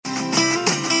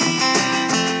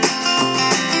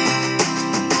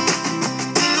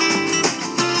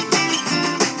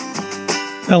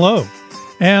Hello,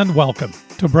 and welcome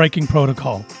to Breaking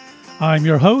Protocol. I'm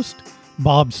your host,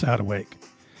 Bob Sadowake.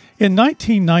 In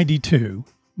 1992,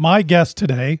 my guest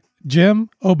today, Jim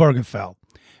Obergefell,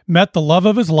 met the love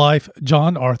of his life,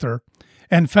 John Arthur,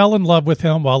 and fell in love with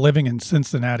him while living in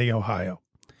Cincinnati, Ohio.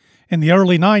 In the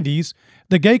early 90s,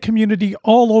 the gay community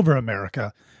all over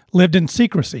America lived in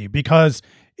secrecy because,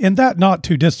 in that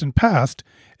not-too-distant past,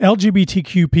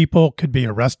 LGBTQ people could be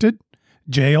arrested,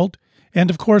 jailed, and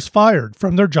of course fired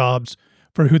from their jobs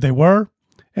for who they were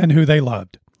and who they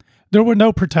loved. There were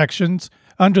no protections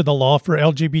under the law for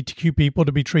LGBTQ people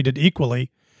to be treated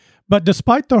equally, but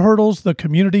despite the hurdles the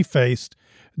community faced,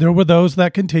 there were those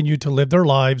that continued to live their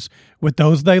lives with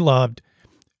those they loved,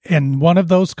 and one of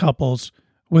those couples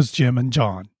was Jim and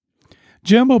John.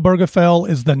 Jim Obergefell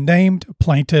is the named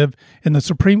plaintiff in the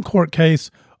Supreme Court case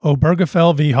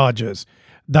Obergefell v. Hodges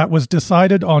that was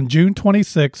decided on June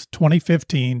 26,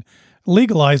 2015,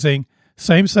 legalizing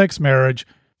same-sex marriage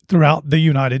throughout the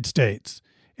United States.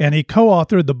 And he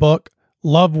co-authored the book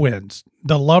Love Wins,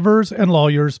 The Lovers and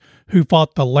Lawyers Who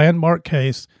Fought the Landmark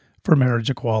Case for Marriage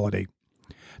Equality.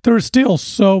 There is still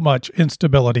so much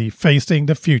instability facing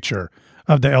the future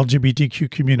of the LGBTQ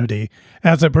community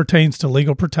as it pertains to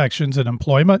legal protections in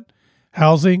employment,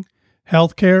 housing,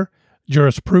 healthcare,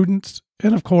 jurisprudence,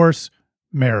 and of course,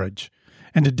 marriage.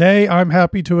 And today I'm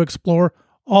happy to explore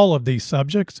all of these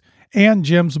subjects and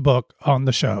Jim's book on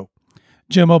the show.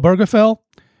 Jim Obergefell,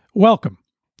 welcome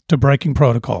to Breaking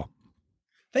Protocol.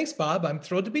 Thanks, Bob. I'm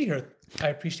thrilled to be here. I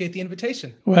appreciate the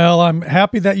invitation. Well, I'm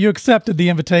happy that you accepted the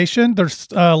invitation. There's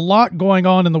a lot going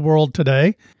on in the world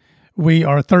today. We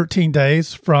are 13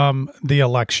 days from the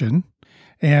election,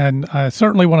 and I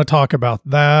certainly want to talk about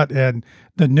that and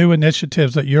the new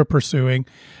initiatives that you're pursuing.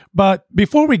 But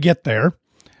before we get there,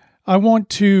 I want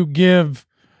to give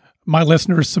my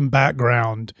listeners some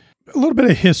background, a little bit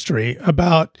of history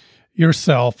about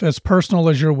yourself, as personal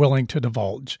as you're willing to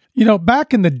divulge. You know,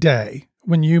 back in the day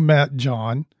when you met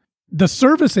John, the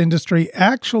service industry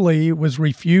actually was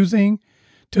refusing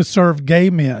to serve gay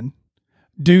men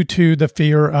due to the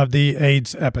fear of the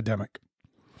AIDS epidemic.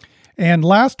 And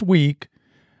last week,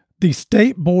 the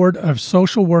State Board of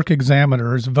Social Work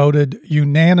Examiners voted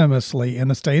unanimously in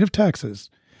the state of Texas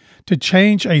to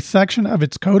change a section of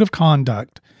its code of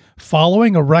conduct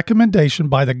following a recommendation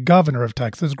by the governor of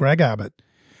Texas, Greg Abbott,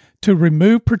 to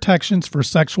remove protections for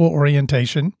sexual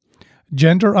orientation,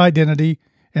 gender identity,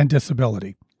 and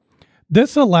disability.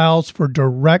 This allows for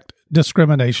direct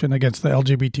discrimination against the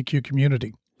LGBTQ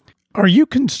community. Are you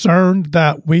concerned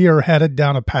that we are headed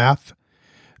down a path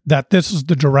that this is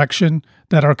the direction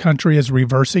that our country is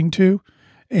reversing to?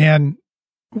 And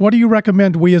what do you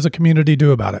recommend we as a community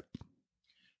do about it?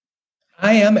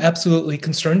 I am absolutely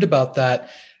concerned about that.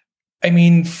 I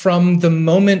mean, from the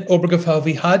moment Obergefell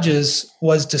v. Hodges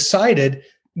was decided,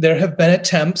 there have been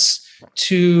attempts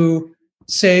to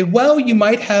say, well, you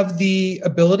might have the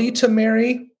ability to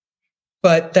marry,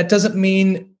 but that doesn't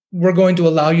mean we're going to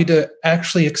allow you to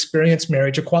actually experience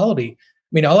marriage equality.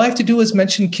 I mean, all I have to do is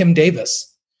mention Kim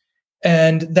Davis.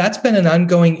 And that's been an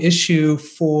ongoing issue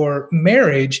for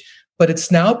marriage, but it's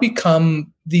now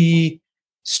become the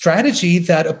strategy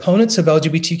that opponents of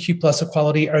LGBTQ plus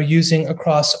equality are using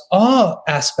across all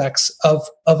aspects of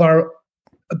our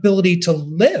ability to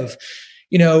live.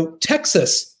 You know,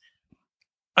 Texas,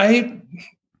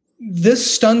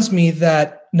 this stuns me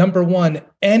that, number one,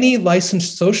 any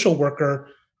licensed social worker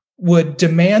would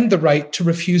demand the right to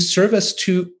refuse service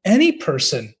to any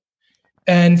person.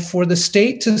 And for the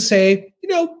state to say, you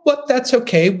know what, that's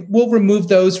okay, we'll remove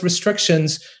those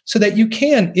restrictions so that you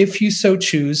can, if you so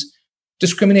choose,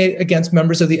 discriminate against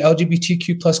members of the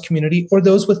LGBTQ plus community or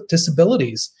those with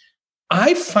disabilities.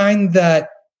 I find that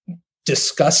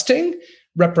disgusting,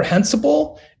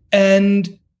 reprehensible,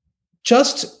 and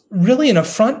just really an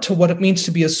affront to what it means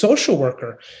to be a social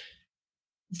worker.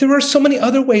 There are so many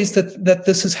other ways that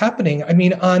this is happening. I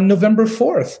mean, on November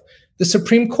 4th, the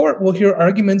Supreme Court will hear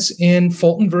arguments in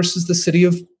Fulton versus the City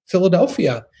of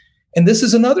Philadelphia. And this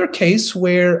is another case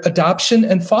where adoption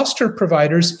and foster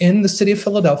providers in the city of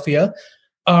Philadelphia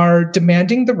are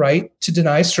demanding the right to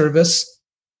deny service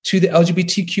to the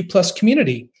LGBTQ plus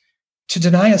community, to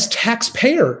deny us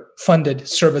taxpayer-funded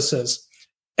services.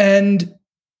 And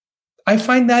I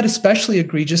find that especially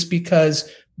egregious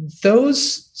because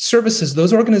those services,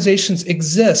 those organizations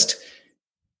exist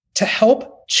to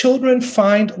help children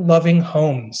find loving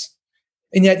homes.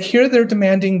 And yet here they're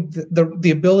demanding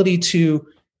the ability to,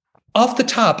 off the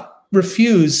top,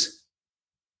 refuse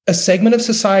a segment of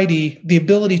society the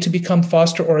ability to become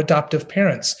foster or adoptive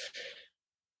parents.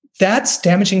 That's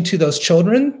damaging to those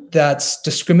children. That's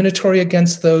discriminatory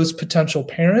against those potential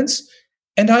parents.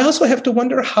 And I also have to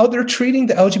wonder how they're treating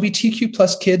the LGBTQ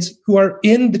plus kids who are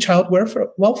in the child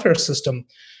welfare system.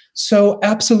 So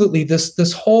absolutely,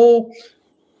 this whole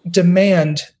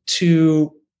demand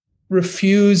to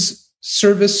refuse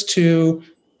service to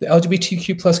the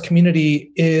LGBTQ plus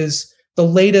community is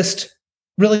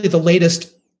really the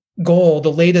latest goal,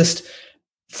 the latest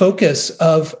focus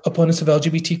of opponents of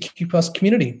LGBTQ plus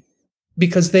community,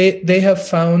 because they have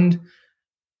found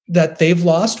that they've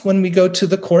lost when we go to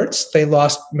the courts. They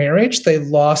lost marriage. They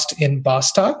lost in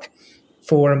Bostock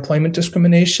for employment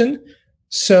discrimination.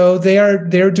 So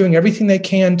they're doing everything they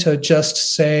can to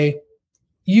just say,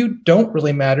 you don't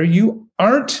really matter. You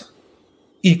aren't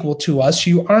equal to us.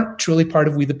 You aren't truly part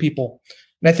of We the People.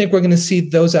 And I think we're going to see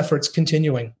those efforts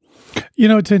continuing. You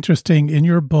know, it's interesting. In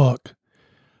your book,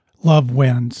 Love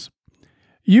Wins,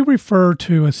 you refer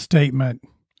to a statement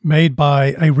made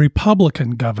by a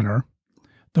Republican governor,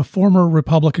 the former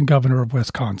Republican governor of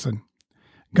Wisconsin,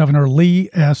 Governor Lee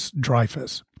S.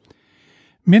 Dreyfus.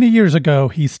 Many years ago,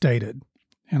 he stated,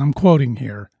 and I'm quoting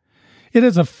here, "It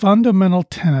is a fundamental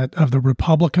tenet of the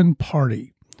Republican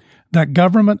Party that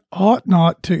government ought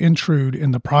not to intrude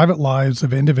in the private lives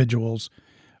of individuals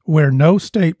where no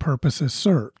state purpose is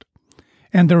served.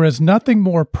 And there is nothing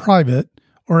more private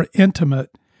or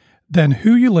intimate than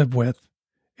who you live with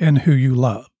and who you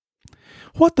love."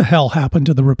 What the hell happened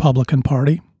to the Republican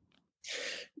Party?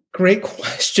 Great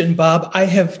question, Bob. I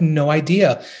have no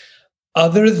idea,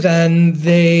 other than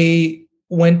they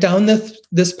went down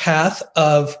this path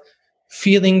of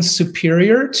feeling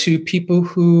superior to people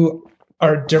who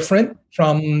are different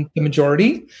from the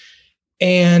majority.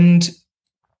 And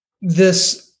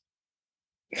this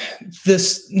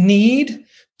need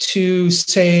to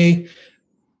say,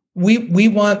 we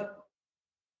want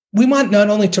not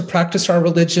only to practice our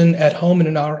religion at home and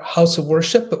in our house of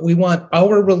worship, but we want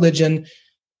our religion,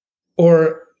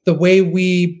 or the way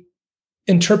we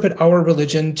interpret our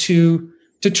religion, to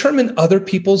determine other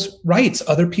people's rights,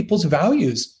 other people's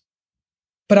values.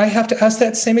 But I have to ask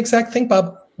that same exact thing,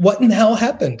 Bob. What in the hell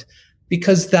happened?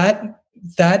 Because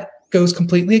that goes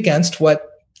completely against what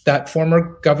that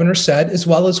former governor said, as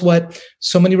well as what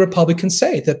so many Republicans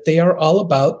say, that they are all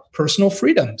about personal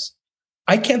freedoms.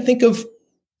 I can't think of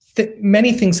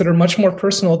many things that are much more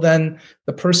personal than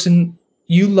the person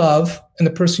you love and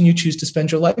the person you choose to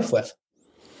spend your life with.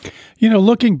 You know,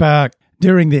 looking back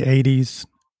during the 80s,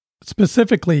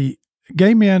 specifically,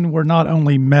 gay men were not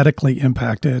only medically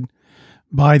impacted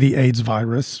by the AIDS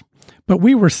virus, but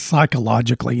we were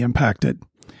psychologically impacted.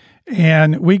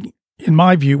 And we, in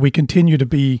my view, we continue to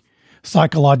be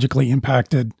psychologically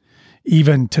impacted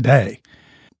even today.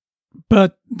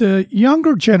 But the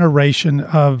younger generation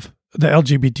of the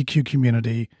LGBTQ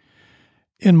community,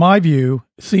 in my view,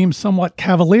 seems somewhat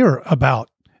cavalier about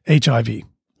HIV.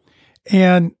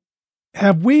 And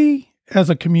have we, as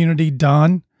a community,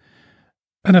 done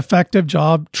an effective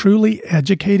job truly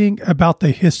educating about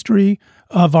the history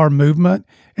of our movement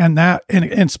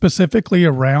and specifically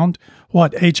around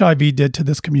what HIV did to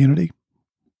this community?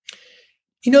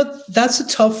 You know, that's a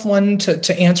tough one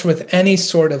to answer with any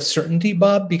sort of certainty,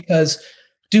 Bob, because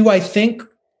do I think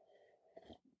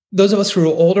those of us who are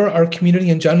older, our community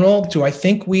in general, do I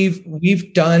think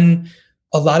we've done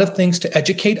a lot of things to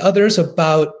educate others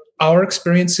about our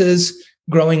experiences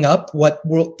growing up, what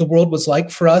the world was like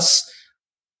for us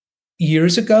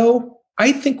years ago?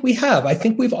 I think we have. I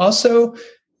think we've also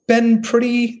been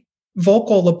pretty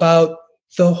vocal about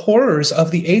the horrors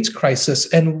of the AIDS crisis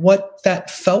and what that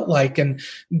felt like, and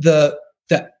the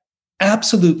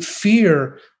absolute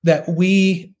fear that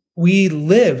we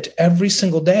lived every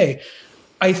single day.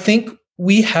 I think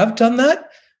we have done that,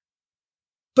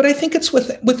 but I think it's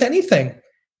with anything.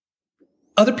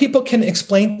 Other people can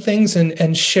explain things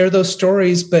and share those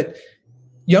stories, but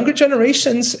younger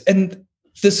generations, and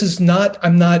this is not,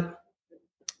 I'm not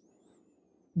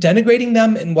denigrating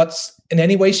them in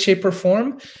any way, shape, or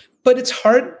form, but it's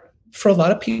hard for a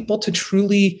lot of people to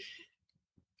truly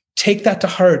take that to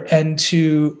heart and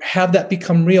to have that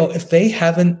become real if they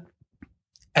haven't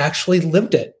actually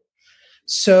lived it.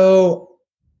 So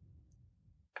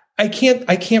I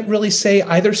can't really say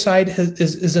either side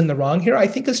is in the wrong here. I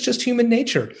think it's just human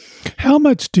nature. How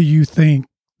much do you think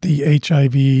the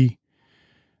HIV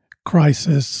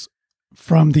crisis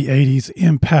from the 80s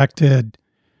impacted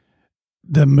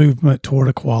the movement toward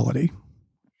equality?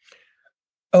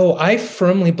 Oh, I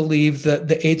firmly believe that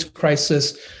the AIDS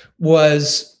crisis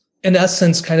was, in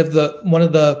essence, kind of one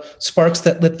of the sparks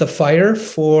that lit the fire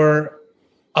for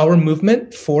our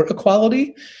movement for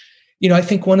equality. You know, I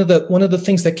think one of the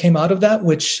things that came out of that,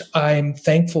 which I'm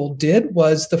thankful did,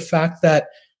 was the fact that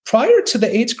prior to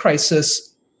the AIDS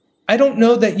crisis, I don't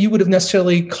know that you would have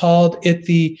necessarily called it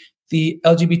the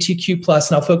LGBTQ plus,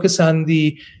 and I'll focus on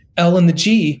the L and the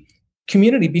G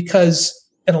community, because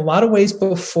in a lot of ways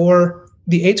before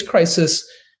the AIDS crisis,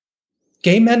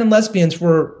 gay men and lesbians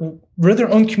were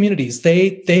their own communities.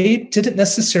 They didn't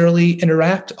necessarily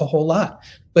interact a whole lot,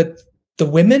 but the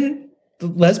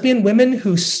lesbian women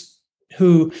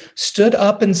who stood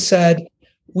up and said,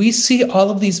 we see all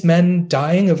of these men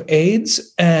dying of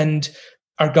AIDS and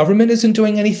our government isn't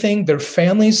doing anything. Their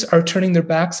families are turning their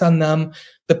backs on them.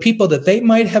 The people that they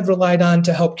might have relied on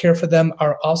to help care for them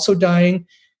are also dying.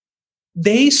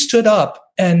 They stood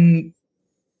up and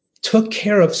took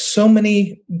care of so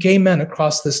many gay men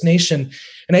across this nation.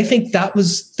 And I think that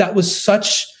was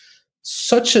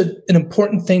such an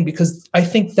important thing, because I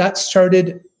think that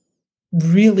started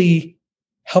really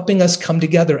helping us come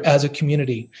together as a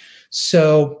community.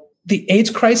 So the AIDS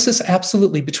crisis,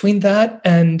 absolutely. Between that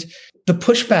and the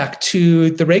pushback to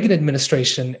the Reagan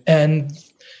administration and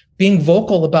being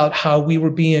vocal about how we were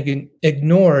being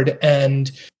ignored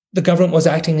and the government was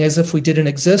acting as if we didn't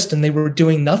exist and they were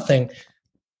doing nothing,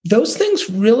 those things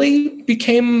really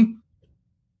became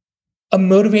a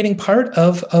motivating part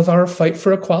of our fight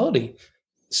for equality.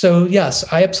 So yes,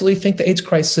 I absolutely think the AIDS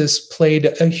crisis played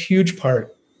a huge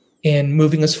part in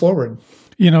moving us forward.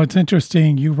 It's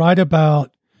interesting. You write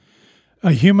about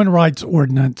a human rights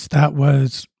ordinance that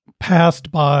was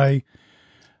passed by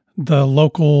the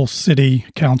local city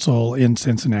council in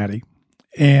Cincinnati,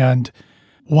 and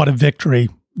what a victory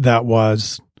that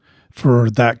was for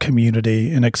that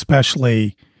community, and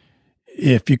especially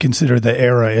if you consider the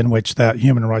era in which that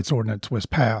human rights ordinance was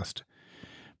passed.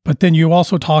 But then you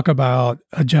also talk about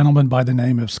a gentleman by the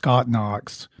name of Scott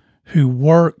Knox, who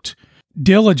worked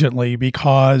diligently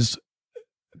because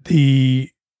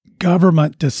the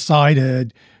government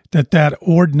decided that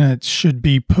ordinance should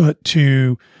be put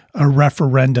to a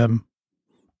referendum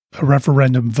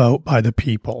vote by the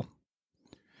people.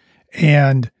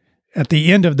 And at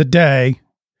the end of the day,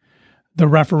 the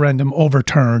referendum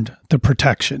overturned the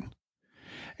protection.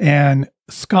 And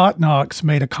Scott Knox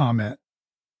made a comment,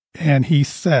 and he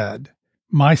said,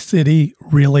 "My city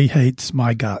really hates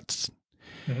my guts."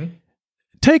 Mm-hmm.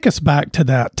 Take us back to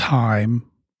that time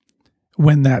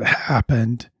when that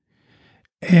happened.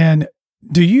 And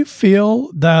do you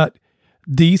feel that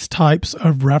these types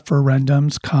of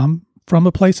referendums come from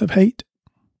a place of hate?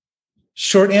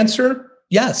 Short answer,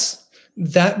 yes.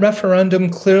 That referendum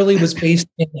clearly was based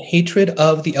in hatred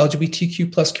of the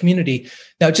LGBTQ plus community.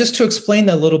 Now, just to explain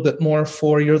that a little bit more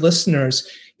for your listeners,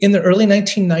 in the early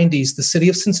 1990s, the city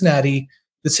of Cincinnati,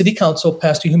 the city council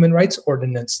passed a human rights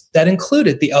ordinance that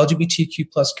included the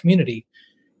LGBTQ plus community.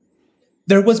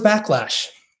 There was backlash,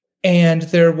 and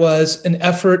there was an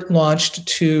effort launched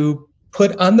to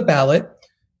put on the ballot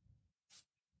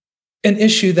an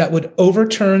issue that would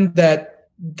overturn that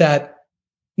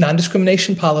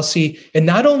non-discrimination policy, and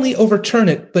not only overturn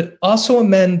it, but also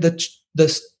amend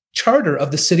the charter of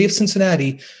the city of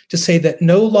Cincinnati to say that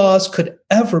no laws could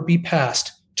ever be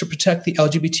passed to protect the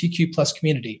LGBTQ plus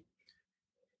community.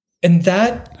 And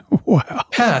that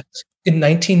passed in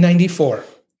 1994.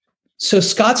 So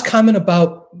Scott's comment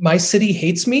about my city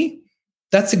hates me,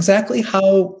 that's exactly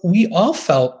how we all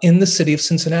felt in the city of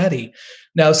Cincinnati.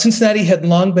 Now, Cincinnati had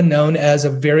long been known as a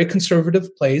very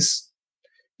conservative place.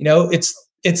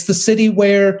 It's the city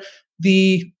where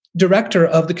the director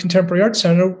of the Contemporary Arts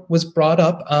Center was brought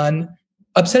up on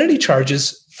obscenity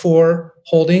charges for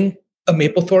holding a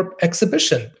Mapplethorpe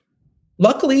exhibition.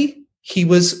 Luckily, he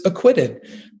was acquitted,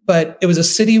 but it was a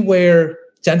city where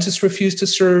dentists refused to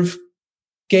serve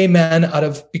gay men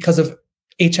because of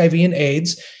HIV and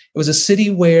AIDS. It was a city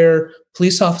where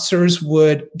police officers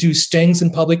would do stings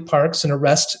in public parks and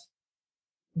arrest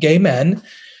gay men.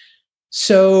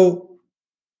 So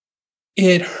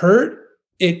it hurt.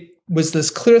 It was this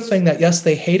clear thing that, yes,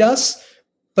 they hate us,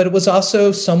 but it was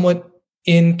also somewhat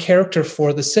in character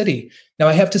for the city. Now,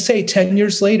 I have to say, 10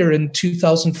 years later, in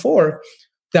 2004,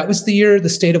 that was the year the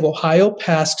state of Ohio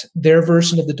passed their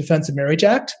version of the Defense of Marriage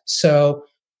Act. So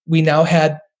we now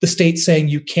had the state saying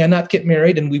you cannot get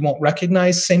married and we won't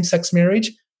recognize same-sex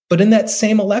marriage. But in that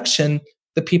same election,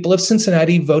 the people of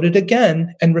Cincinnati voted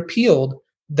again and repealed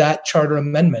that charter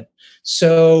amendment.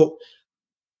 So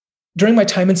during my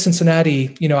time in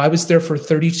Cincinnati, I was there for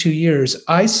 32 years.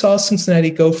 I saw Cincinnati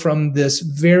go from this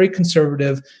very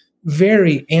conservative,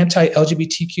 very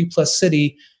anti-LGBTQ plus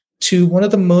city to one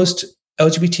of the most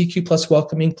LGBTQ plus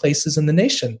welcoming places in the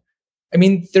nation. I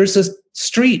mean, there's a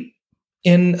street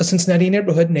in a Cincinnati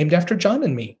neighborhood named after John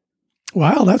and me.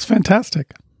 Wow, that's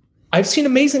fantastic. I've seen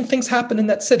amazing things happen in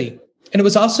that city. And it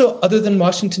was also, other than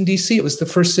Washington, D.C., it was the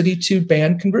first city to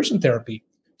ban conversion therapy.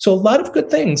 So a lot of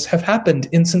good things have happened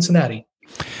in Cincinnati.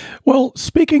 Well,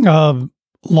 speaking of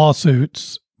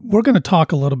lawsuits, we're going to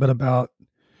talk a little bit about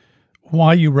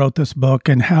why you wrote this book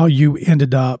and how you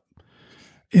ended up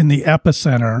in the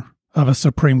epicenter of a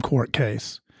Supreme Court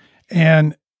case.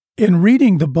 And in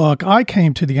reading the book, I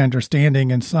came to the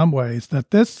understanding in some ways that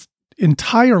this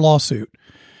entire lawsuit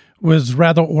was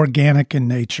rather organic in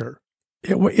nature.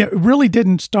 It really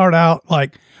didn't start out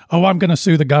like, oh, I'm going to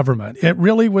sue the government. It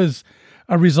really was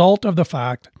a result of the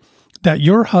fact that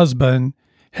your husband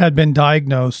had been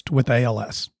diagnosed with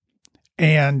ALS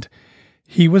and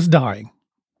he was dying.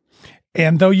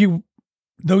 And though you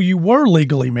were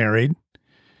legally married,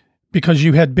 because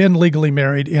you had been legally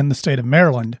married in the state of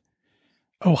Maryland,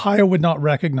 Ohio would not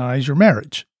recognize your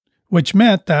marriage, which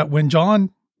meant that when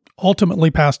John ultimately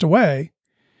passed away,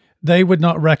 they would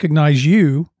not recognize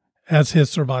you as his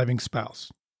surviving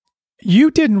spouse.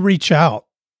 You didn't reach out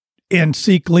and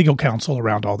seek legal counsel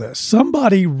around all this.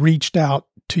 Somebody reached out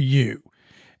to you.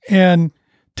 And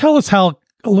tell us a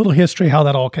little history, how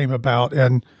that all came about,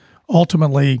 and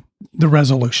ultimately the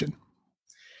resolution.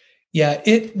 Yeah,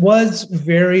 it was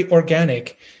very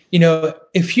organic.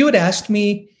 If you had asked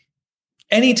me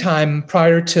anytime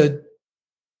prior to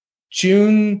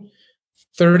June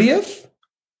 30th,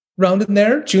 round in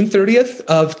there, June 30th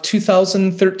of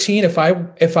 2013, if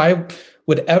I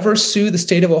would ever sue the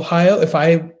state of Ohio, if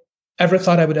I ever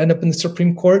thought I would end up in the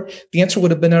Supreme Court, the answer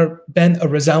would have been a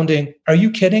resounding, are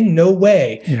you kidding? No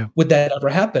way would that ever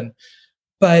happen.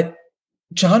 But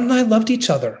John and I loved each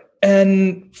other.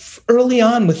 And early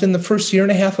on, within the first year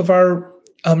and a half of our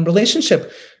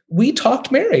relationship, we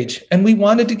talked marriage and we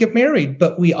wanted to get married.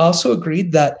 But we also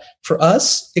agreed that for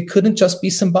us, it couldn't just be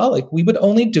symbolic. We would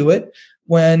only do it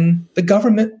when the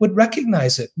government would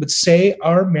recognize it, would say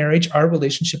our marriage, our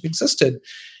relationship existed.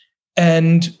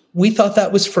 And we thought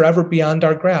that was forever beyond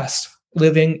our grasp,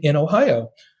 living in Ohio.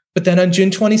 But then on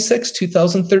June 26,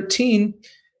 2013,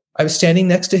 I was standing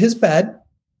next to his bed,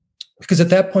 because at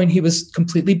that point he was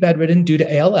completely bedridden due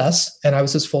to ALS, and I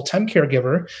was his full-time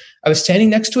caregiver. I was standing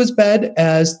next to his bed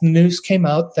as the news came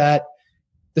out that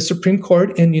the Supreme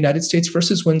Court in United States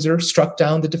versus Windsor struck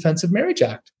down the Defense of Marriage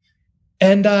Act.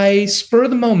 And I, spur of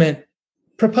the moment,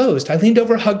 proposed. I leaned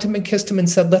over, hugged him, and kissed him and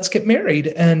said, let's get married.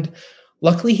 And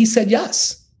luckily he said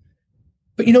yes.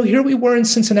 But here we were in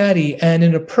Cincinnati, and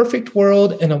in a perfect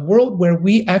world, in a world where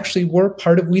we actually were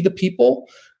part of We the People,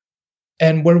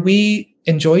 and where we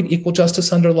enjoyed equal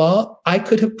justice under law, I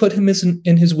could have put him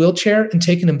in his wheelchair and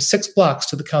taken him 6 blocks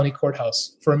to the county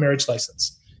courthouse for a marriage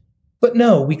license. But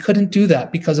no, we couldn't do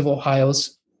that because of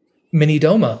Ohio's mini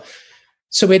DOMA.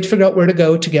 So we had to figure out where to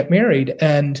go to get married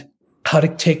and how to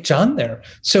take John there.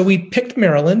 So we picked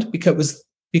Maryland because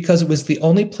it was the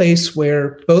only place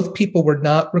where both people were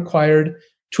not required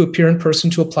to appear in person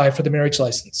to apply for the marriage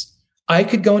license. I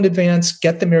could go in advance,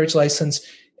 get the marriage license,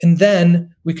 and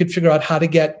then we could figure out how to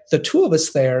get the two of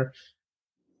us there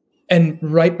and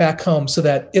right back home, so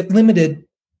that it limited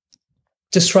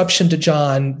disruption to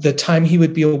John, the time he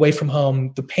would be away from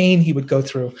home, the pain he would go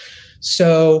through.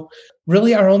 So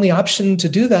really our only option to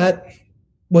do that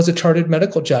was a chartered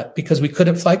medical jet, because we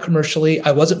couldn't fly commercially.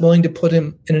 I wasn't willing to put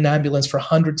him in an ambulance for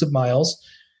hundreds of miles.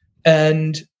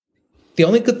 And the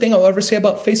only good thing I'll ever say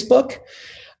about Facebook,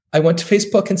 I went to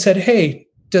Facebook and said, hey,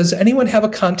 does anyone have a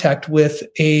contact with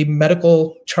a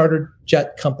medical chartered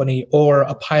jet company or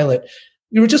a pilot?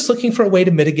 We were just looking for a way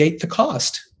to mitigate the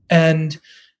cost. And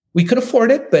we could afford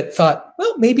it, but thought,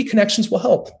 well, maybe connections will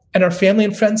help. And our family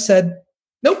and friends said,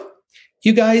 nope,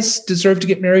 you guys deserve to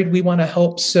get married. We want to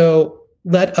help, so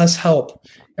let us help.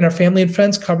 And our family and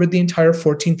friends covered the entire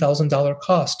 $14,000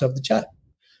 cost of the jet.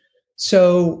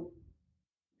 So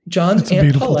John's That's a Aunt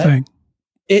beautiful Paulette, thing.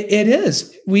 It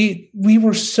is. We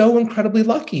were so incredibly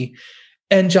lucky.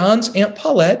 And John's Aunt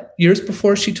Paulette, years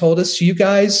before, she told us, you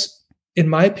guys, in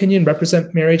my opinion,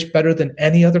 represent marriage better than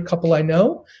any other couple I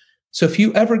know. So if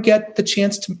you ever get the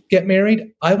chance to get married,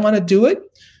 I want to do it.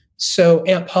 So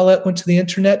Aunt Paulette went to the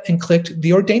internet and clicked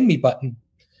the Ordain Me button.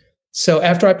 So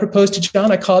after I proposed to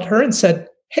John, I called her and said,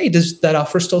 hey, does that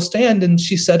offer still stand? And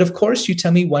she said, of course, you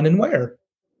tell me when and where.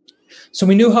 So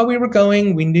we knew how we were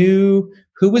going. We knew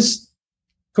who was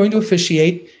going to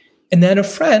officiate. And then a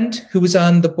friend who was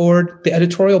on the board, the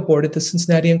editorial board at the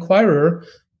Cincinnati Enquirer,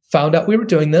 found out we were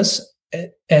doing this.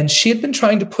 And she had been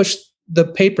trying to push the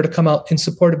paper to come out in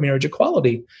support of marriage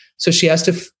equality. So she asked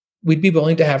if we'd be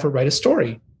willing to have her write a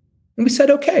story. And we said,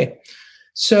 okay.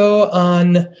 So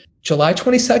on July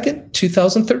 22nd,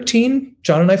 2013,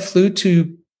 John and I flew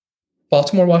to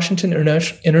Baltimore Washington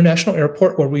International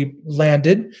Airport, where we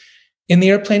landed. In the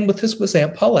airplane with us was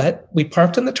Aunt Paulette. We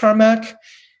parked on the tarmac,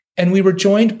 And we were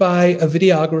joined by a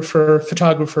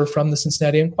photographer from the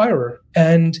Cincinnati Enquirer.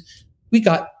 And we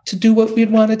got to do what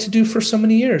we'd wanted to do for so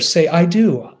many years, say, I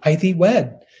do, I thee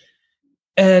wed.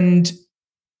 And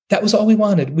that was all we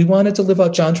wanted. We wanted to live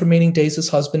out John's remaining days as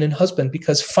husband and husband,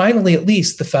 because finally, at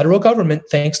least, the federal government,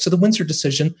 thanks to the Windsor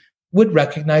decision, would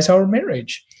recognize our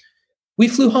marriage. We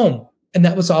flew home, and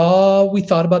that was all we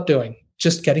thought about doing,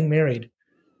 just getting married.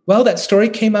 Well, that story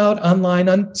came out online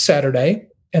on Saturday,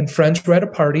 and friends were at a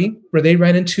party where they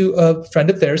ran into a friend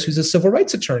of theirs who's a civil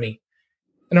rights attorney.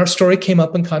 And our story came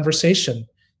up in conversation.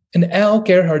 And Al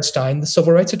Gerhardstein, the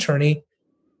civil rights attorney,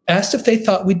 asked if they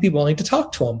thought we'd be willing to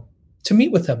talk to him, to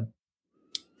meet with him.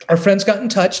 Our friends got in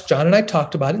touch. John and I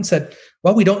talked about it and said,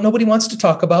 well, we don't know what he wants to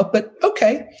talk about, but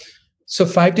okay. So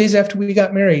 5 days after we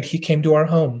got married, he came to our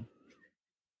home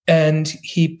and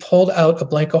he pulled out a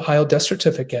blank Ohio death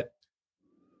certificate.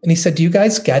 And he said, do you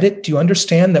guys get it? Do you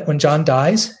understand that when John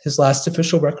dies, his last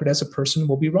official record as a person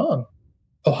will be wrong?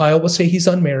 Ohio will say he's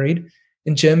unmarried,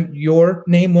 and Jim, your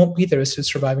name won't be there as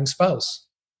his surviving spouse.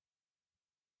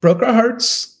 Broke our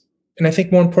hearts, and I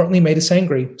think more importantly, made us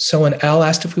angry. So when Al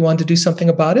asked if we wanted to do something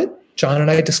about it, John and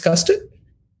I discussed it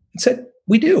and said,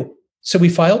 we do. So we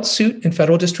filed suit in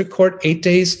federal district court 8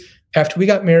 days after we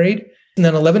got married. And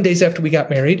then 11 days after we got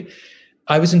married,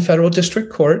 I was in federal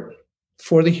district court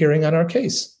for the hearing on our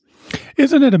case.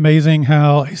 Isn't it amazing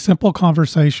how a simple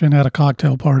conversation at a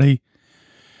cocktail party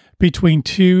between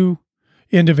two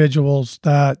individuals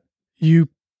that you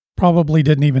probably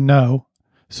didn't even know,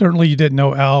 certainly you didn't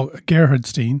know Al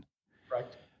Gerhardstein, right,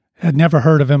 had never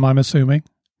heard of him, I'm assuming,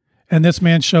 and this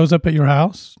man shows up at your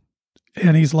house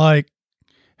and he's like,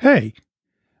 hey,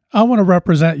 I want to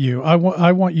represent you. I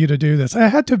want you to do this.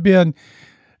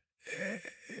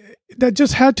 That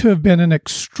just had to have been an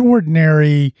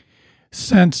extraordinary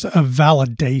sense of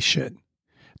validation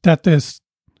that this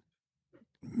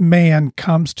man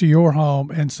comes to your home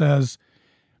and says,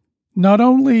 not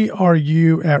only are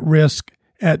you at risk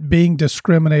at being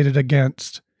discriminated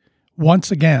against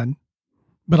once again,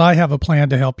 but I have a plan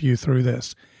to help you through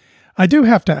this. I do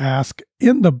have to ask,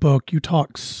 in the book, you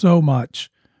talk so much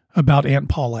about Aunt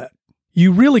Paulette.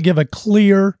 You really give a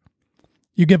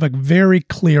very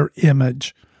clear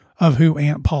image of who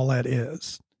Aunt Paulette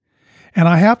is. And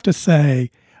I have to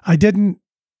say, I didn't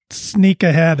sneak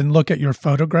ahead and look at your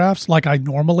photographs like I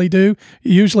normally do.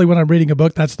 Usually when I'm reading a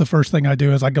book, that's the first thing I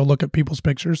do is I go look at people's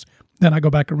pictures. Then I go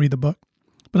back and read the book.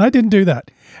 But I didn't do that.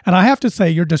 And I have to say,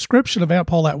 your description of Aunt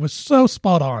Paulette was so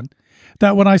spot on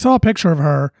that when I saw a picture of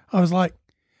her, I was like,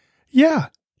 yeah,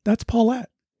 that's Paulette.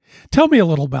 Tell me a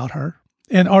little about her.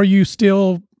 And are you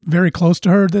still very close to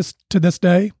her to this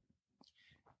day?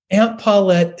 Aunt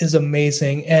Paulette is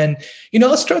amazing. And,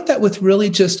 I'll start that with really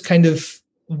just kind of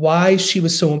why she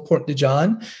was so important to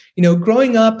John.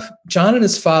 Growing up, John and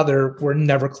his father were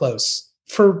never close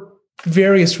for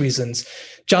various reasons.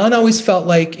 John always felt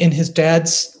like, in his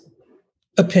dad's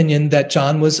opinion, that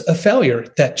John was a failure,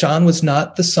 that John was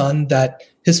not the son that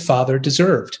his father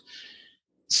deserved.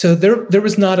 So there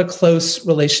was not a close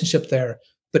relationship there.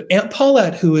 But Aunt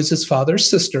Paulette, who is his father's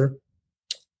sister,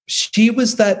 she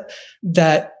was that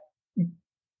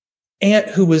aunt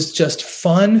who was just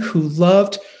fun, who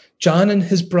loved John and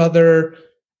his brother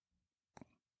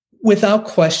without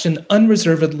question,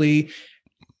 unreservedly.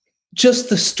 Just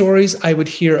the stories I would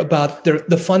hear about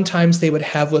the fun times they would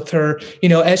have with her,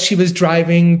 as she was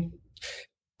driving,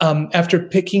 after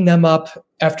picking them up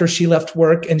after she left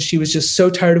work, and she was just so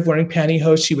tired of wearing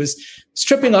pantyhose. She was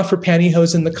stripping off her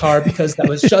pantyhose in the car because that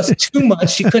was just too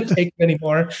much. She couldn't take it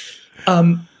anymore.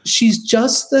 She's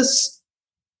just this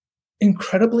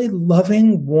incredibly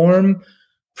loving, warm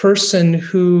person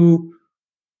who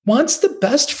wants the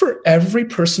best for every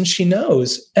person she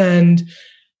knows, and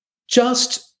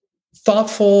just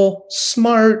thoughtful,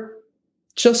 smart,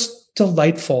 just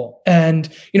delightful. And,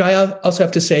 I also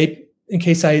have to say, in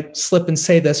case I slip and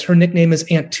say this, her nickname is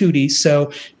Aunt Tootie.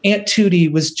 So Aunt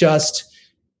Tootie was just,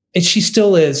 and she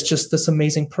still is, just this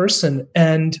amazing person.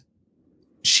 And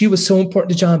she was so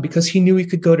important to John because he knew he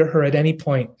could go to her at any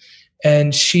point.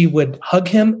 And she would hug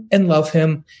him and love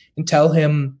him and tell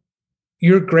him,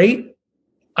 you're great.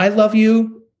 I love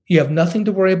you. You have nothing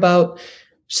to worry about.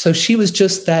 So she was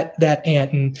just that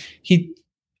aunt. And he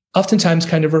oftentimes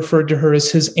kind of referred to her as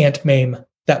his Aunt Mame.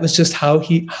 That was just how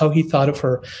he thought of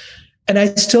her. And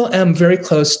I still am very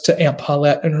close to Aunt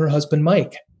Paulette and her husband,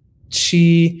 Mike.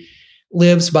 She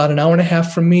lives about an hour and a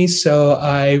half from me. So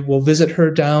I will visit her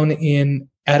down in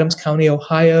Adams County,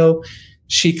 Ohio.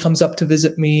 She comes up to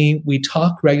visit me. We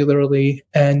talk regularly,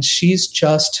 and she's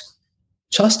just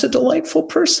a delightful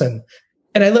person.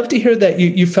 And I love to hear that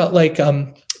you felt like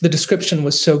the description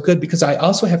was so good, because I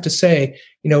also have to say,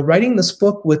 writing this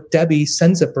book with Debbie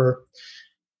Senzipper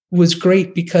was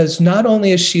great, because not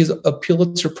only is she a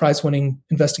Pulitzer Prize winning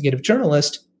investigative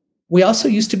journalist, we also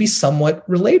used to be somewhat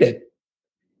related.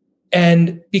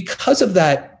 And because of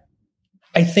that,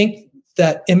 I think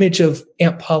that image of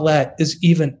Aunt Paulette is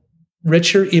even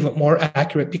richer, even more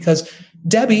accurate, because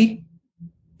Debbie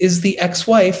is the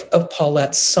ex-wife of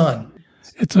Paulette's son.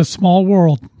 It's a small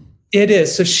world. It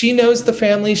is. So she knows the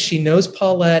family, she knows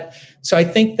Paulette. So I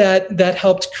think that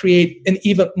helped create an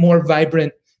even more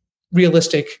vibrant,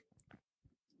 realistic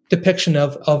depiction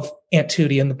of Aunt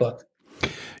Tootie in the book.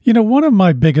 One of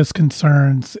my biggest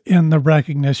concerns in the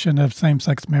recognition of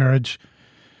same-sex marriage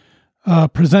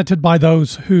presented by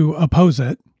those who oppose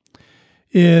it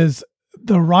is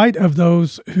the right of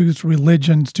those whose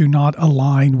religions do not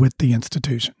align with the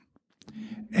institution,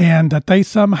 and that they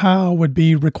somehow would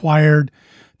be required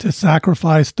to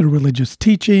sacrifice the religious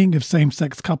teaching if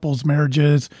same-sex couples'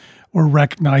 marriages were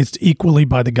recognized equally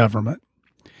by the government.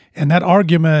 And that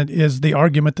argument is the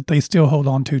argument that they still hold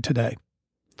on to today.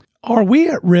 Are we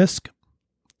at risk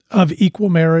of equal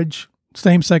marriage,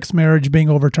 same-sex marriage being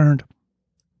overturned?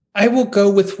 I will go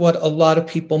with what a lot of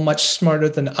people much smarter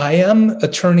than I am,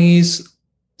 attorneys,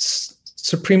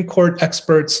 Supreme Court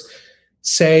experts,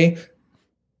 say.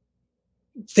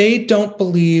 They don't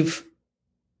believe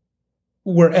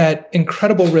we're at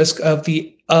incredible risk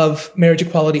of marriage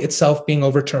equality itself being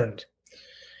overturned.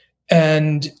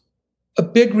 And a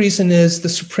big reason is the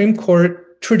Supreme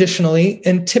Court traditionally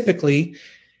and typically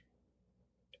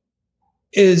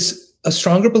is a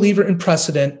stronger believer in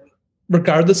precedent,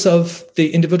 regardless of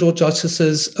the individual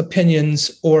justice's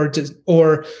opinions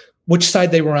or which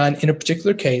side they were on in a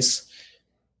particular case.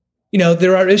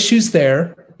 There are issues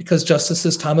there, because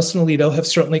Justices Thomas and Alito have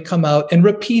certainly come out and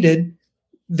repeated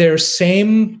their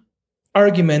same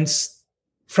arguments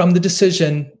from the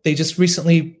decision. They just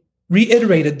recently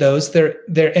reiterated those,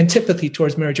 their antipathy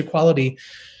towards marriage equality.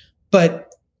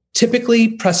 But typically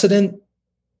precedent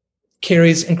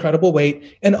carries incredible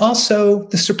weight. And also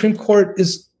the Supreme Court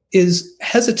is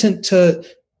hesitant to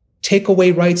take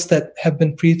away rights that have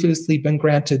been previously been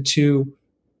granted to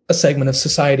a segment of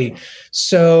society.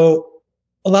 So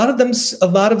a lot of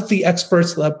the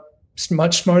experts,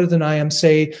 much smarter than I am,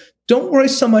 say, don't worry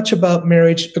so much about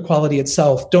marriage equality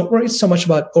itself. Don't worry so much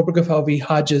about Obergefell v.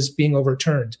 Hodges being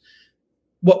overturned.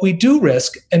 What we do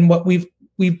risk, and what we've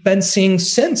been seeing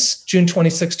since June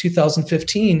 26,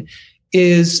 2015,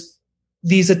 is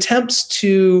these attempts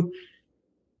to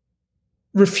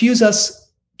refuse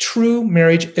us true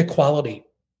marriage equality.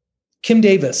 Kim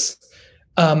Davis,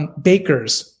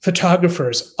 bakers,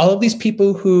 photographers, all of these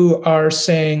people who are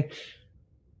saying,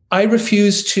 I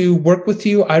refuse to work with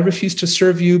you, I refuse to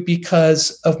serve you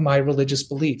because of my religious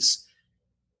beliefs.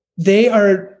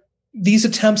 These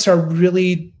attempts are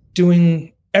really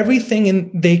doing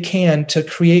everything they can to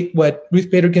create what Ruth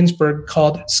Bader Ginsburg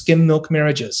called skim milk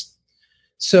marriages.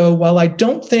 So while I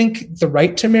don't think the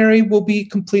right to marry will be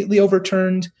completely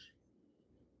overturned,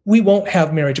 we won't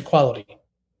have marriage equality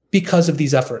because of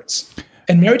these efforts.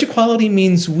 And marriage equality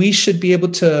means we should be able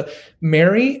to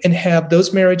marry and have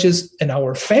those marriages in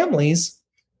our families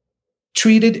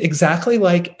treated exactly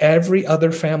like every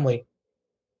other family.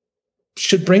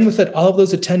 Should bring with it all of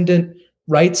those attendant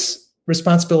rights,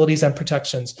 responsibilities, and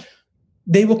protections.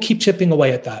 They will keep chipping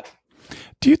away at that.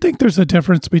 Do you think there's a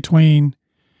difference between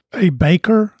a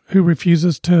baker who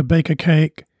refuses to bake a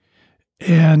cake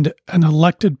and an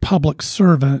elected public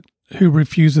servant who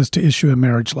refuses to issue a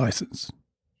marriage license?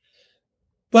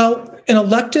 Well, an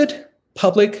elected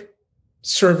public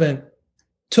servant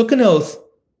took an oath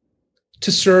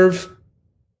to serve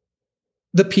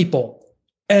the people.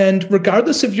 And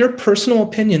regardless of your personal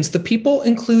opinions, the people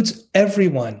includes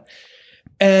everyone.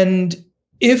 And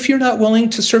if you're not willing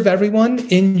to serve everyone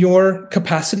in your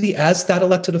capacity as that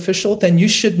elected official, then you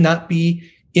should not be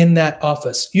in that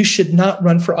office. You should not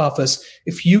run for office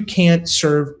if you can't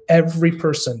serve every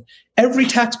person, every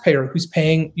taxpayer who's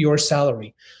paying your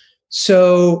salary.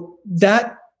 So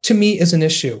that, to me, is an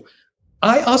issue.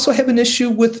 I also have an issue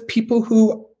with people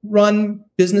who run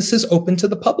businesses open to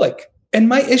the public. And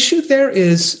my issue there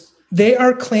is they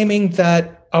are claiming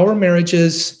that our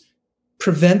marriages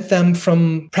prevent them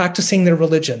from practicing their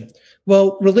religion.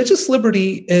 Well, religious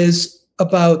liberty is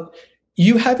about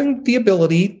you having the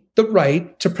ability, the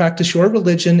right to practice your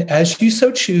religion as you so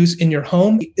choose in your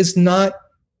home. It is not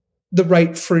the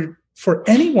right for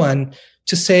anyone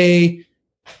to say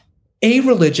a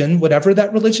religion, whatever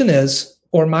that religion is,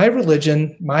 or my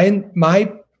religion,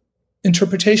 my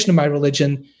interpretation of my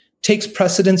religion takes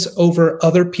precedence over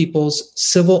other people's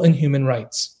civil and human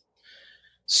rights.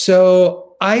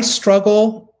 So I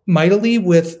struggle mightily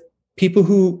with people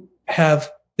who have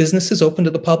businesses open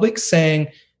to the public saying,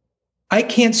 I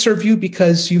can't serve you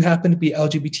because you happen to be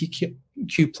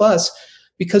LGBTQ plus,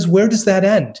 because where does that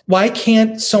end? Why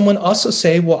can't someone also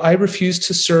say, well, I refuse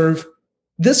to serve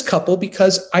this couple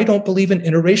because I don't believe in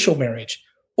interracial marriage,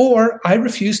 or I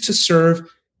refuse to serve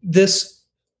this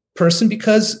person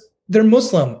because they're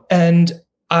Muslim and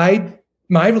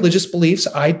my religious beliefs,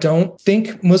 I don't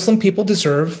think Muslim people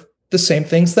deserve the same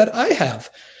things that I have.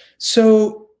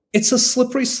 So it's a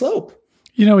slippery slope.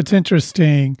 You know, it's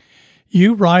interesting.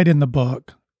 You write in the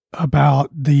book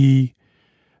about the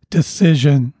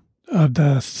decision of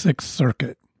the Sixth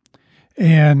Circuit.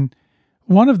 And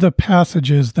one of the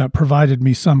passages that provided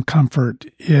me some comfort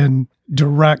in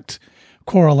direct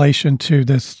correlation to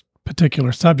this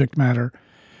particular subject matter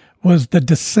was the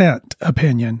dissent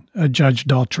opinion of Judge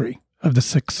Daughtry of the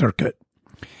Sixth Circuit.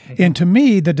 And to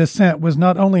me, the dissent was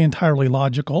not only entirely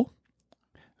logical,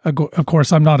 of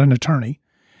course, I'm not an attorney,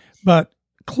 but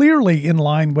clearly in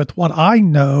line with what I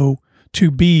know to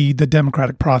be the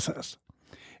democratic process.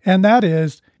 And that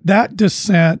is, that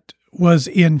dissent was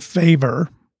in favor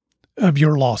of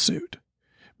your lawsuit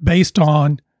based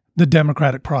on the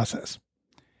democratic process.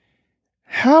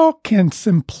 How can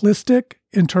simplistic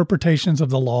interpretations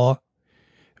of the law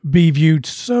be viewed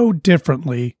so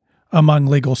differently among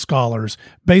legal scholars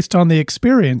based on the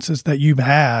experiences that you've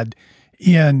had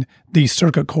in the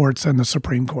circuit courts and the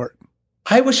Supreme Court?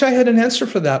 I wish I had an answer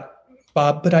for that,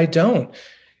 Bob, but I don't.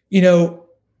 You know,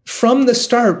 from the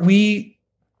start, we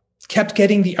kept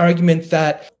getting the argument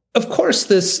that, of course,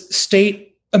 this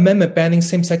state amendment banning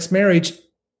same-sex marriage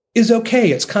is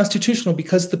okay. It's constitutional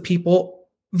because the people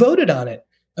voted on it.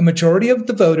 A majority of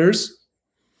the voters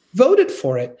voted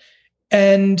for it.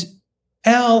 And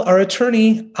Al, our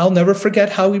attorney, I'll never forget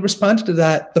how we responded to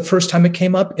that the first time it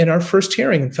came up in our first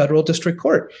hearing in federal district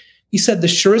court. He said the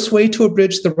surest way to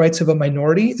abridge the rights of a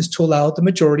minority is to allow the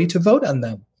majority to vote on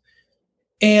them.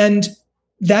 And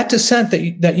that dissent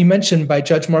that you mentioned by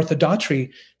Judge Martha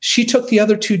Daughtry, she took the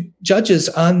other two judges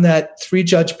on that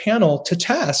 3-judge panel to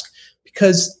task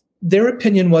because their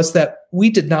opinion was that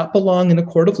we did not belong in a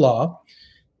court of law.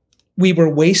 We were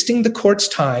wasting the court's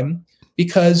time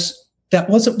because that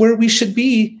wasn't where we should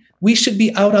be. We should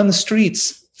be out on the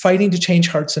streets fighting to change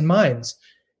hearts and minds.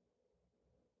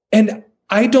 And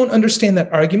I don't understand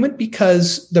that argument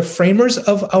because the framers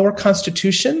of our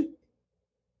Constitution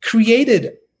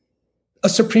created a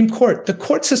Supreme Court. The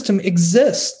court system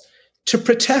exists to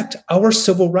protect our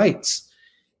civil rights.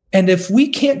 And if we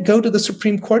can't go to the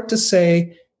Supreme Court to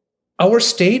say our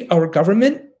state, our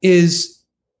government is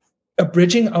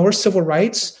abridging our civil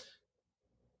rights,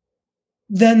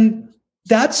 then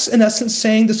that's in essence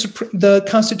saying the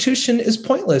Constitution is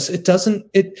pointless.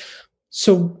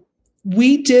 So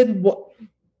we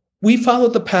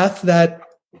followed the path that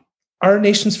our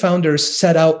nation's founders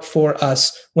set out for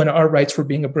us when our rights were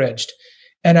being abridged.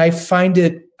 And I find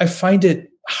it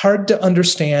hard to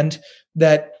understand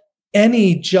that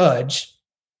any judge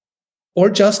or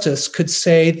justice could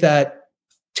say that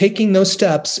taking those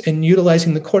steps and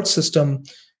utilizing the court system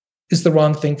is the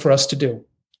wrong thing for us to do,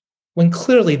 when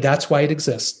clearly that's why it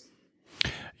exists.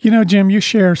 You know, Jim, you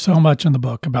share so much in the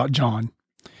book about John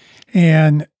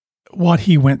and what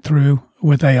he went through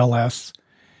with ALS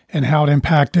and how it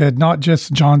impacted not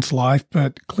just John's life,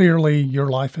 but clearly your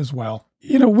life as well.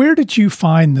 You know, where did you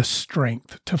find the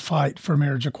strength to fight for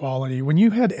marriage equality when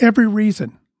you had every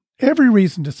reason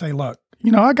to say, look,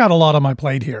 you know, I got a lot on my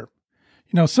plate here.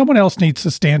 You know, someone else needs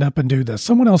to stand up and do this.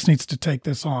 Someone else needs to take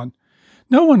this on.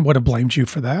 No one would have blamed you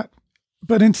for that.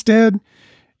 But instead,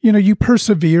 you know, you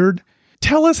persevered.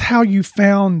 Tell us how you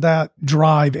found that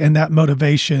drive and that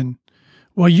motivation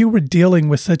while you were dealing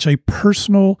with such a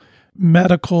personal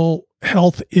medical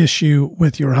health issue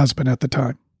with your husband at the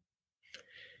time.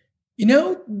 You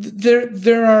know,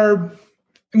 there are,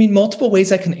 multiple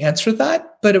ways I can answer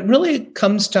that, but it really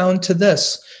comes down to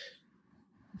this.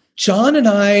 John and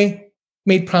I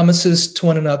made promises to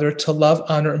one another to love,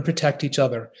 honor, and protect each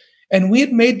other. And we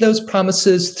had made those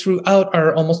promises throughout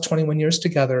our almost 21 years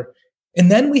together.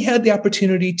 And then we had the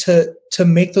opportunity to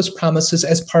make those promises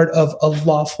as part of a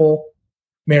lawful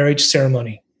marriage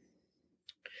ceremony.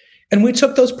 And we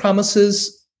took those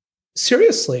promises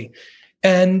seriously.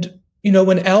 And, you know,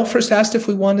 when Al first asked if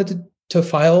we wanted to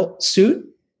file suit,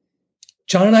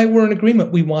 John and I were in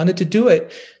agreement. We wanted to do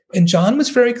it. And John was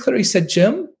very clear. He said,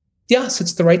 Jim, yes,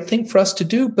 it's the right thing for us to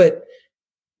do, but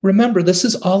remember, this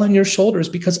is all on your shoulders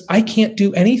because I can't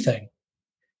do anything.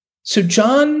 So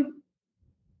John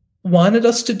wanted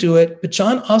us to do it, but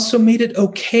John also made it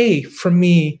okay for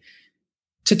me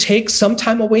to take some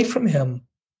time away from him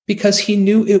because he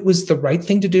knew it was the right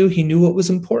thing to do. He knew what was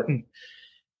important.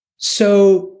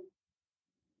 So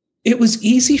it was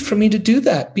easy for me to do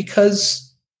that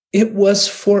because it was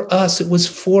for us. It was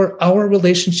for our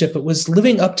relationship. It was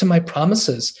living up to my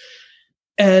promises.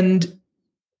 And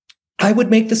I would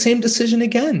make the same decision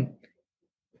again.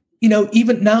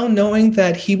 Even now, knowing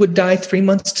that he would die 3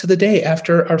 months to the day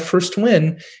after our first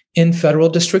win in federal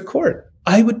district court,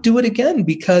 I would do it again,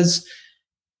 because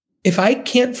if I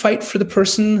can't fight for the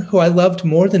person who I loved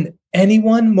more than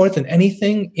anyone, more than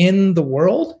anything in the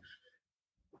world,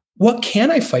 what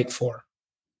can I fight for?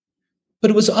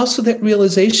 But it was also that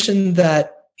realization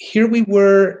that here we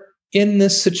were in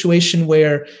this situation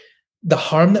where the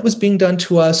harm that was being done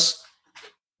to us,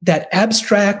 that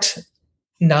abstract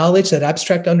knowledge, that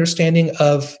abstract understanding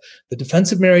of the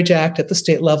Defense of Marriage Act at the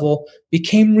state level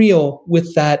became real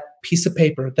with that piece of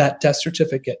paper, that death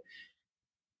certificate.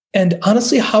 And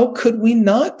honestly, how could we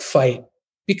not fight?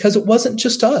 Because it wasn't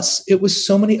just us, it was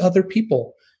so many other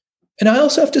people. And I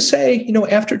also have to say,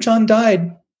 after John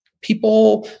died,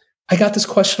 I got this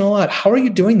question a lot. How are you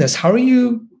doing this? How are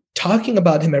you talking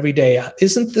about him every day?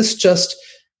 Isn't this just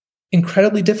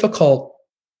incredibly difficult,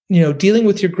 dealing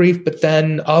with your grief, but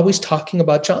then always talking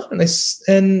about John?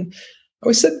 And I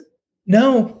always said,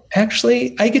 no,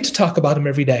 actually, I get to talk about him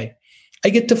every day. I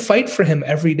get to fight for him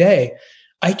every day.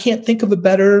 I can't think of a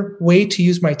better way to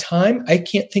use my time. I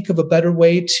can't think of a better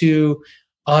way to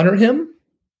honor him,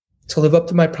 to live up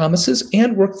to my promises,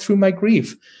 and work through my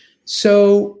grief.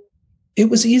 So it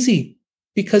was easy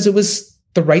because it was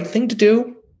the right thing to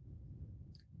do.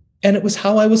 And it was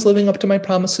how I was living up to my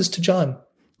promises to John.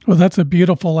 Well, that's a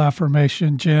beautiful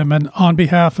affirmation, Jim. And on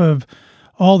behalf of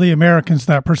all the Americans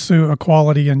that pursue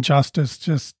equality and justice,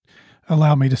 just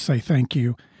allow me to say thank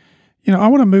you. I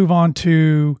want to move on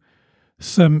to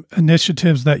some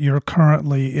initiatives that you're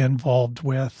currently involved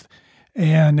with,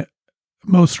 and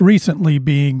most recently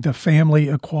being the Family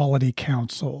Equality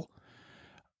Council.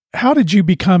 How did you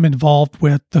become involved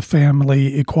with the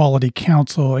Family Equality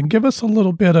Council? And give us a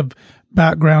little bit of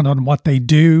background on what they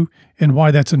do and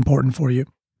why that's important for you.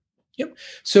 Yep.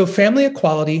 So Family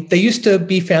Equality, they used to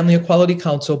be Family Equality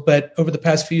Council, but over the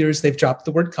past few years, they've dropped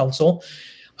the word council.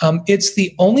 It's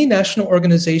the only national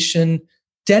organization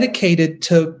dedicated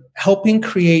to helping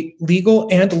create legal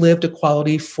and lived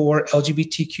equality for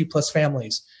LGBTQ plus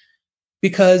families.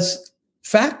 Because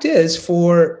fact is,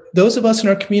 for those of us in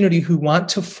our community who want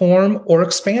to form or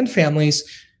expand families,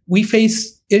 we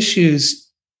face issues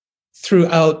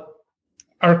throughout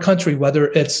our country,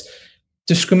 whether it's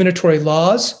discriminatory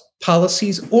laws,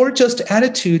 policies, or just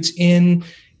attitudes in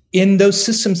those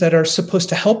systems that are supposed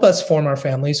to help us form our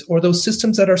families, or those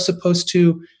systems that are supposed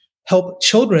to help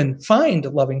children find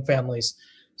loving families.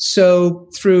 So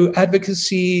through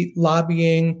advocacy,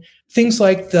 lobbying, things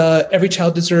like the Every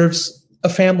Child Deserves a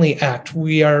Family Act,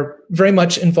 we are very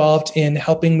much involved in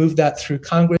helping move that through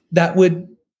Congress. That would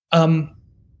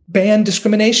ban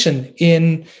discrimination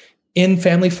in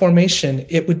family formation.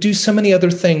 It would do so many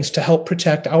other things to help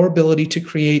protect our ability to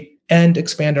create and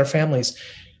expand our families.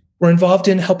 We're involved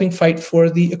in helping fight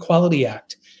for the Equality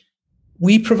Act.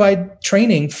 We provide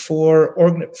training for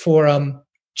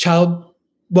child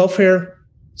welfare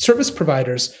service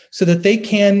providers so that they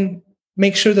can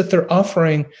make sure that they're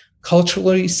offering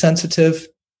culturally sensitive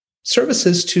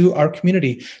services to our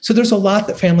community. So there's a lot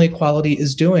that Family Equality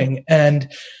is doing.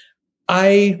 And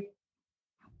I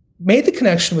made the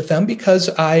connection with them because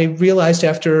I realized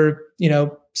after,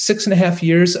 6.5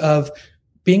 years of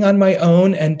being on my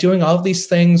own and doing all of these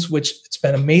things, which it's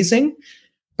been amazing,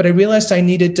 but I realized I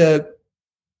needed to,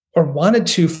 or wanted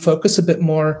to, focus a bit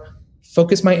more,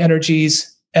 focus my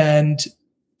energies. And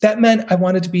that meant I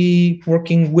wanted to be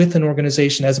working with an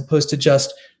organization as opposed to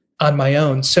just on my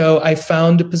own. So I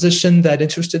found a position that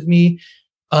interested me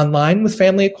online with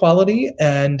Family Equality,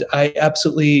 and I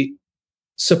absolutely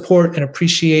support and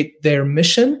appreciate their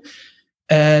mission.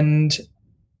 And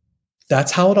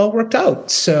that's how it all worked out.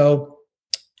 So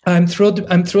I'm thrilled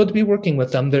to be working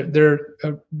with them. They're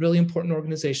a really important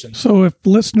organization. So if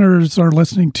listeners are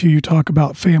listening to you talk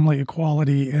about family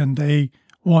equality and they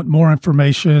want more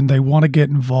information, they want to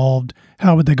get involved,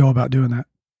 how would they go about doing that?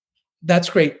 That's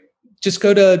great. Just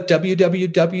go to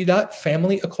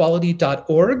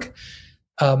www.familyequality.org.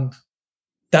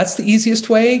 That's the easiest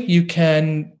way. You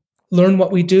can learn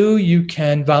what we do. You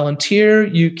can volunteer.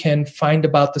 You can find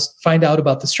out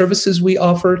about the services we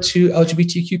offer to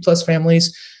LGBTQ plus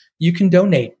families. You can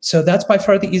donate. So that's by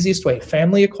far the easiest way,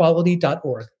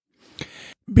 familyequality.org.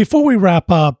 Before we wrap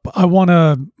up, I want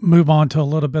to move on to a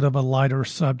little bit of a lighter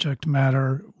subject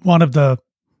matter. One of the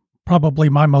probably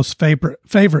my most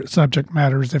favorite subject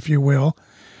matters, if you will.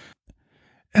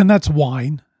 and that's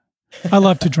wine. I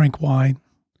love to drink wine.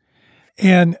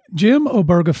 And Jim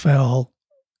Obergefell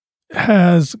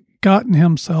has gotten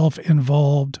himself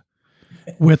involved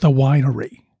with a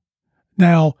winery.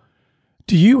 Now,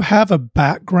 do you have a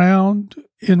background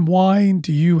in wine?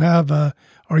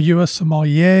 Are you a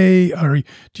sommelier, or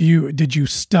did you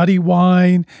study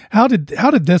wine? How did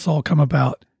this all come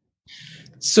about?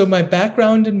 So my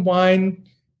background in wine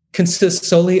consists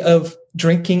solely of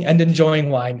drinking and enjoying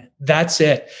wine. That's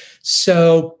it.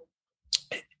 So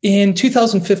in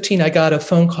 2015, I got a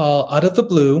phone call out of the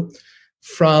blue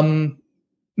from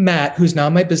Matt, who's now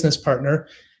my business partner.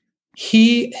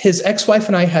 His ex-wife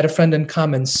and I had a friend in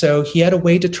common, so he had a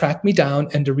way to track me down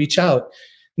and to reach out.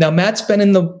 Now, Matt's been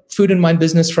in the food and wine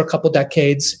business for a couple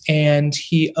decades, and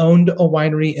he owned a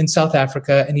winery in South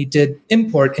Africa, and he did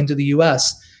import into the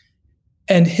U.S.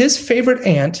 And his favorite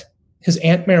aunt, his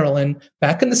Aunt Marilyn,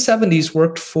 back in the 70s,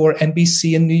 worked for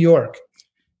NBC in New York.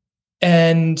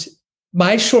 And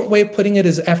my short way of putting it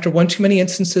is, after one too many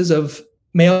instances of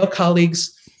male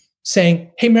colleagues saying,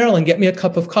 "Hey, Marilyn, get me a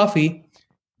cup of coffee,"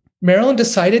 Marilyn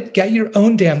decided, get your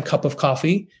own damn cup of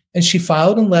coffee. And she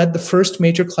filed and led the first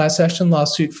major class action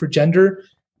lawsuit for gender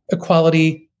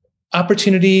equality,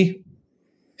 opportunity,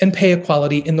 and pay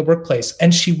equality in the workplace.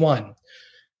 And she won.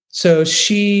 So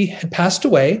she had passed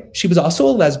away. She was also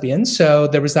a lesbian, so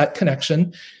there was that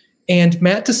connection. And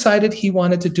Matt decided he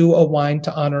wanted to do a wine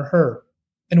to honor her.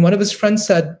 And one of his friends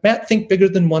said, "Matt, think bigger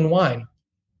than one wine."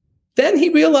 Then he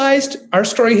realized our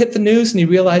story hit the news, and he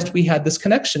realized we had this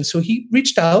connection. So he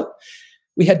reached out.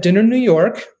 We had dinner in New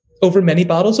York over many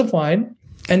bottles of wine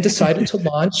and decided to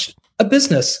launch a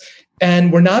business.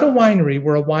 And we're not a winery,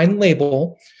 we're a wine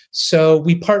label. So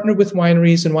we partner with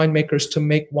wineries and winemakers to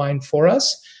make wine for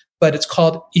us, but it's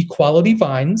called Equality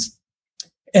Vines.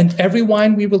 And every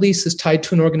wine we release is tied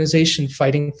to an organization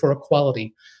fighting for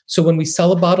equality. So when we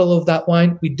sell a bottle of that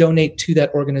wine, we donate to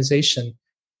that organization.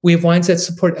 We have wines that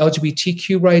support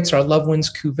LGBTQ rights, our Loved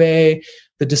Ones Cuvée,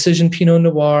 the Decision Pinot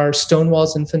Noir, Stonewall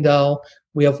Zinfandel.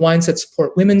 We have wines that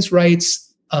support women's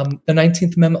rights, the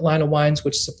 19th Amendment line of wines,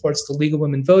 which supports the League of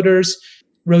Women Voters,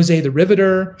 Rosé the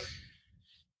Riveter.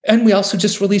 And we also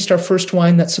just released our first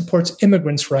wine that supports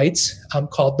immigrants' rights,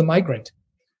 called The Migrant.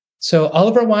 So all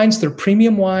of our wines, they're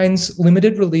premium wines,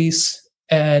 limited release,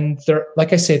 and they're,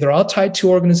 like I say, they're all tied to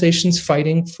organizations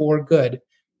fighting for good.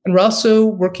 And we're also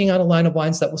working on a line of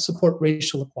wines that will support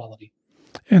racial equality.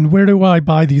 And where do I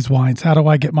buy these wines? How do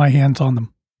I get my hands on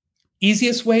them?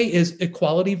 Easiest way is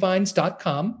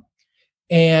equalityvines.com.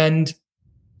 And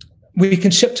we can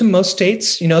ship to most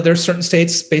states. There are certain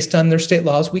states, based on their state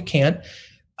laws, we can't.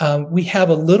 We have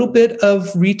a little bit of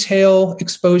retail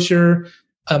exposure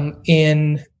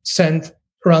around San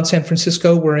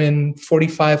Francisco. We're in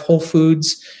 45 Whole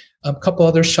Foods, a couple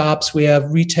other shops. We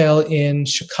have retail in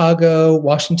Chicago,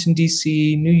 Washington,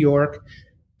 D.C., New York.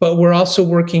 But we're also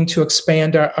working to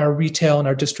expand our retail and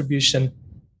our distribution.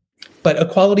 But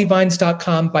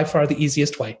equalityvines.com, by far the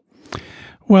easiest way.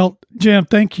 Well, Jim,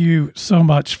 thank you so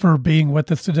much for being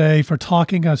with us today, for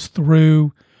talking us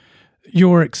through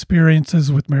your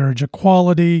experiences with marriage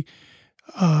equality,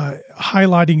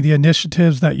 highlighting the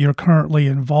initiatives that you're currently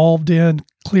involved in.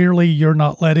 Clearly, you're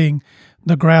not letting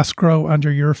the grass grow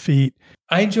under your feet.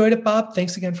 I enjoyed it, Bob.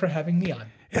 Thanks again for having me on.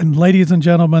 And ladies and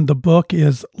gentlemen, the book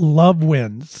is Love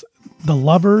Wins: The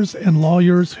Lovers and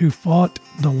Lawyers Who Fought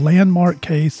the Landmark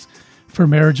Case for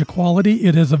Marriage Equality.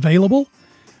 It is available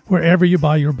wherever you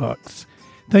buy your books.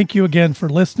 Thank you again for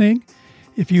listening.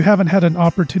 If you haven't had an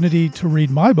opportunity to read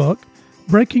my book,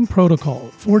 Breaking Protocol: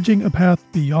 Forging a Path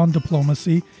Beyond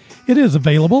Diplomacy, it is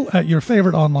available at your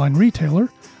favorite online retailer,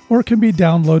 or can be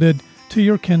downloaded to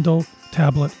your Kindle,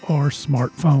 tablet, or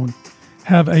smartphone.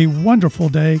 Have a wonderful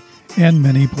day and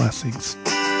many blessings.